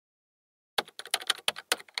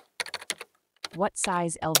What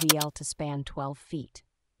size LVL to span 12 feet?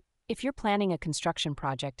 If you're planning a construction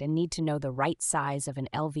project and need to know the right size of an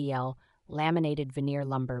LVL laminated veneer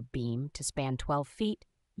lumber beam to span 12 feet,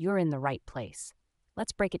 you're in the right place.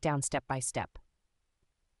 Let's break it down step by step.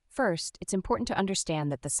 First, it's important to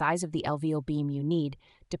understand that the size of the LVL beam you need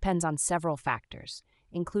depends on several factors,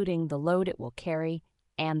 including the load it will carry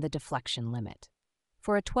and the deflection limit.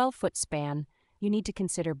 For a 12-foot span, you need to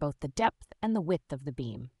consider both the depth and the width of the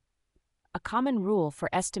beam. A common rule for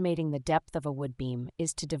estimating the depth of a wood beam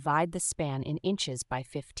is to divide the span in inches by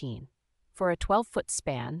 15. For a 12-foot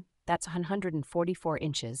span, that's 144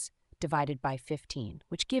 inches divided by 15,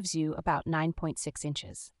 which gives you about 9.6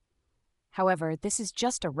 inches. However, this is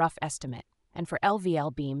just a rough estimate, and for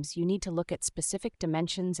LVL beams, you need to look at specific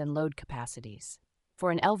dimensions and load capacities.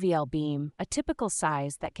 For an LVL beam, a typical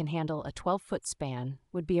size that can handle a 12-foot span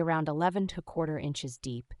would be around 11 1/4 inches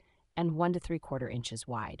deep and 1 3/4 inches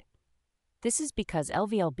wide. This is because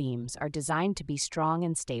LVL beams are designed to be strong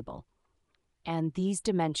and stable, and these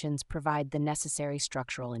dimensions provide the necessary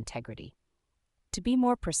structural integrity. To be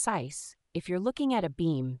more precise, if you're looking at a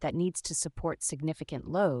beam that needs to support significant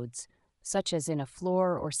loads, such as in a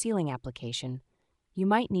floor or ceiling application, you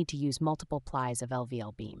might need to use multiple plies of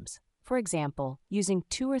LVL beams. For example, using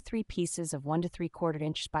 2 or 3 pieces of 1 3/4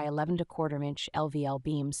 inch by 11 1/4 inch LVL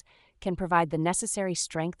beams can provide the necessary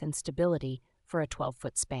strength and stability for a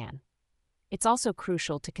 12-foot span. It's also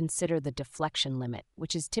crucial to consider the deflection limit,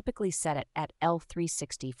 which is typically set at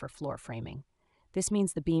L360 for floor framing. This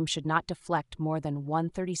means the beam should not deflect more than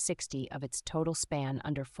 1/30/60 of its total span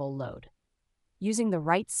under full load. Using the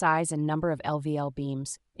right size and number of LVL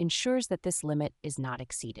beams ensures that this limit is not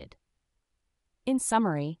exceeded. In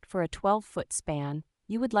summary, for a 12-foot span,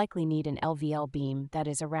 you would likely need an LVL beam that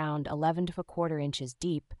is around 11 1/4 inches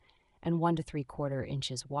deep and 1 3/4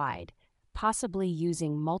 inches wide, possibly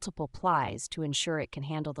using multiple plies to ensure it can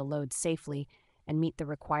handle the load safely and meet the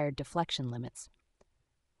required deflection limits.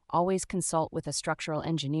 Always consult with a structural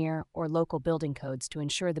engineer or local building codes to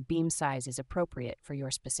ensure the beam size is appropriate for your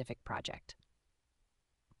specific project.